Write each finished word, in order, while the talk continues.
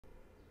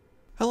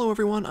Hello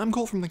everyone, I'm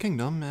Cole from the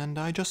Kingdom, and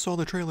I just saw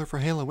the trailer for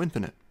Halo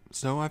Infinite,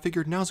 so I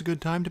figured now's a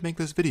good time to make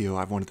this video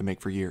I've wanted to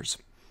make for years.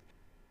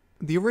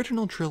 The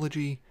original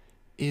trilogy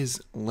is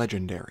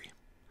legendary.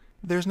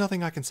 There's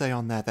nothing I can say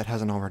on that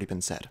hasn't already been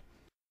said.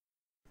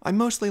 I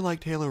mostly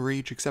liked Halo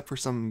Reach except for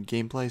some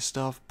gameplay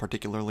stuff,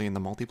 particularly in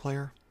the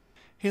multiplayer.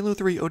 Halo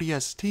 3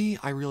 ODST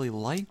I really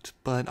liked,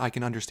 but I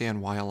can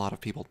understand why a lot of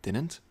people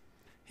didn't.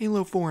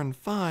 Halo 4 and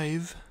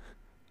 5,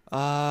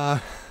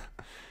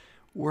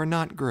 were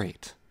not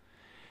great.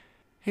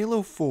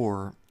 Halo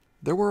 4,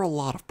 there were a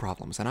lot of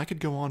problems, and I could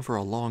go on for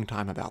a long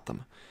time about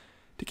them.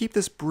 To keep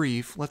this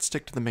brief, let's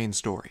stick to the main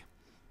story.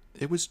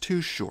 It was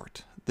too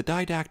short. The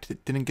didact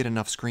didn't get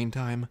enough screen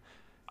time.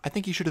 I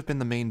think he should have been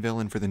the main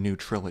villain for the new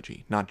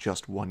trilogy, not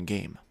just one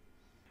game.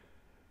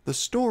 The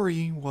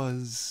story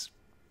was...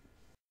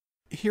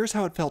 Here's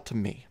how it felt to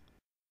me.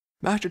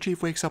 Master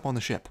Chief wakes up on the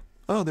ship.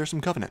 Oh, there's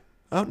some Covenant.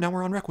 Oh, now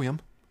we're on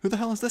Requiem. Who the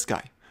hell is this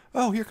guy?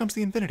 Oh, here comes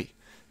the Infinity.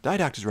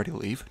 Didact is ready to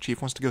leave.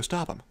 Chief wants to go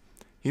stop him.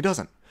 He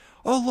doesn't.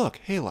 Oh look,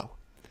 Halo.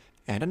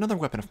 And another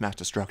weapon of mass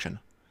destruction.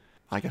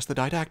 I guess the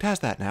Didact has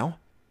that now.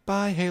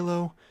 Bye,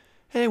 Halo.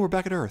 Hey, we're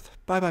back at Earth.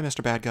 Bye-bye,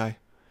 Mr. Bad Guy.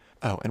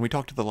 Oh, and we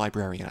talked to the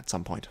librarian at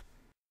some point.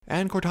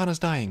 And Cortana's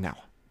dying now.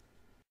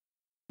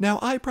 Now,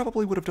 I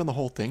probably would have done the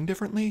whole thing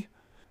differently,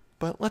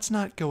 but let's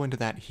not go into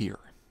that here.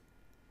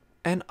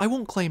 And I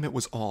won't claim it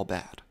was all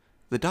bad.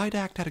 The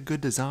Didact had a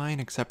good design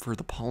except for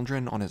the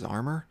pauldron on his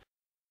armor.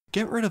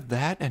 Get rid of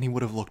that and he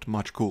would have looked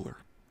much cooler.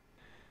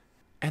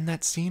 And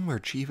that scene where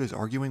Chief is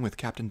arguing with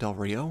Captain Del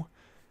Rio,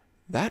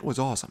 that was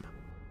awesome.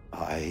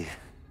 I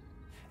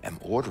am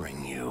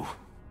ordering you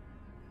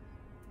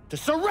to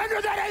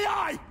surrender that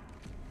AI!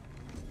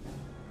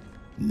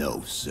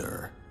 No,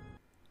 sir.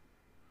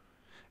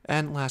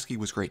 And Lasky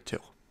was great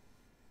too.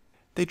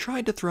 They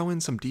tried to throw in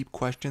some deep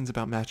questions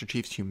about Master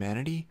Chief's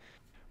humanity,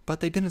 but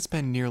they didn't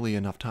spend nearly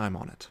enough time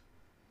on it.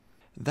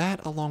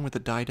 That, along with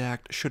the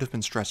Didact, should have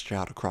been stretched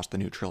out across the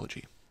new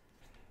trilogy.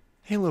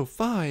 Halo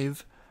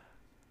 5...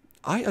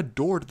 I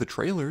adored the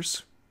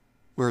trailers,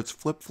 where it's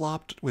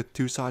flip-flopped with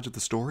two sides of the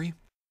story,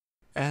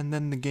 and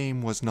then the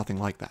game was nothing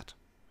like that.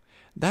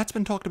 That's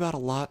been talked about a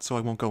lot, so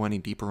I won't go any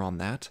deeper on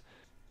that.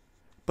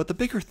 But the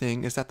bigger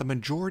thing is that the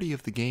majority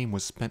of the game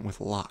was spent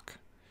with Locke.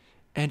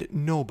 And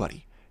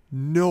nobody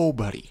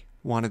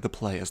wanted to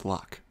play as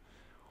Locke.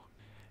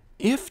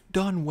 If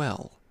done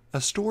well,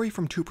 a story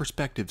from two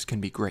perspectives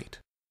can be great.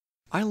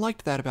 I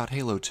liked that about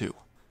Halo 2.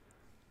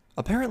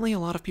 Apparently a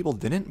lot of people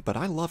didn't, but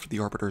I loved the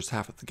Arbiter's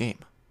half of the game.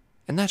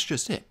 And that's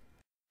just it.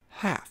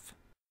 Half.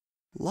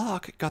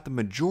 Locke got the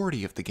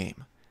majority of the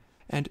game,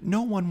 and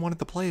no one wanted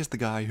to play as the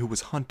guy who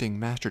was hunting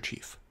Master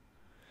Chief.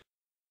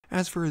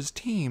 As for his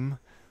team,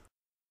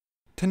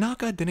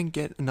 Tanaka didn't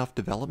get enough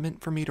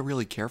development for me to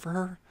really care for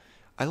her.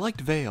 I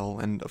liked Vale,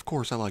 and of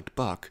course I liked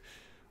Buck,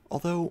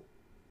 although...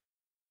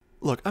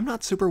 Look, I'm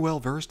not super well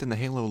versed in the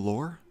Halo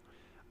lore.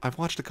 I've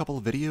watched a couple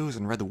of videos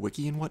and read the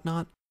wiki and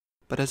whatnot,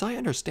 but as I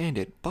understand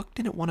it, Buck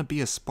didn't want to be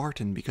a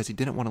Spartan because he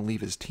didn't want to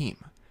leave his team.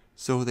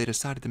 So they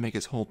decided to make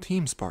his whole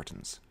team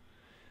Spartans.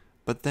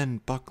 But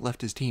then Buck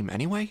left his team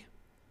anyway?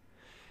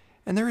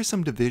 And there is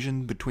some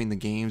division between the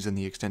games and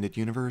the extended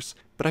universe,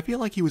 but I feel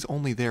like he was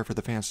only there for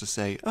the fans to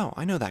say, oh,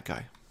 I know that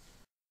guy.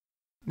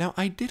 Now,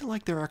 I did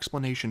like their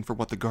explanation for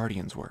what the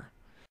Guardians were.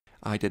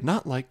 I did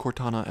not like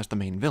Cortana as the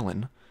main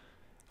villain.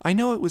 I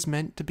know it was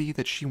meant to be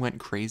that she went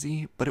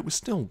crazy, but it was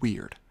still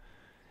weird.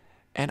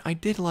 And I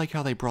did like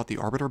how they brought the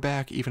Arbiter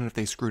back even if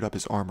they screwed up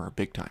his armor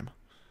big time.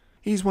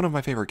 He's one of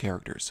my favorite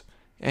characters.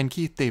 And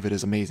Keith David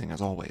is amazing as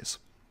always.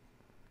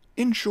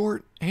 In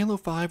short, Halo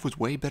 5 was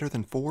way better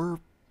than 4,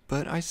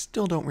 but I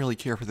still don't really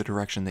care for the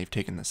direction they've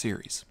taken the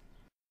series.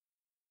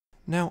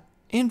 Now,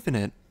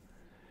 Infinite,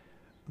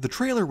 the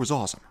trailer was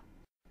awesome.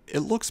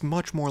 It looks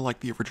much more like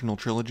the original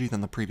trilogy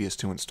than the previous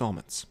two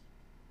installments.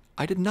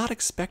 I did not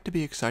expect to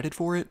be excited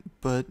for it,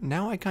 but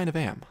now I kind of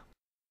am.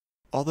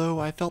 Although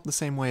I felt the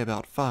same way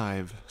about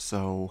 5,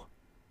 so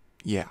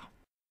yeah.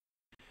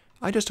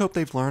 I just hope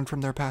they've learned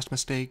from their past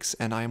mistakes,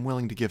 and I am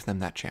willing to give them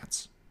that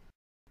chance.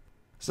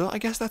 So I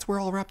guess that's where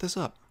I'll wrap this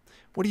up.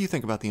 What do you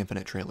think about the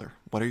Infinite trailer?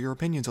 What are your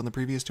opinions on the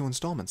previous two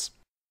installments?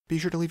 Be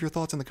sure to leave your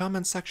thoughts in the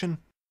comments section.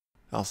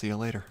 I'll see you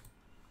later.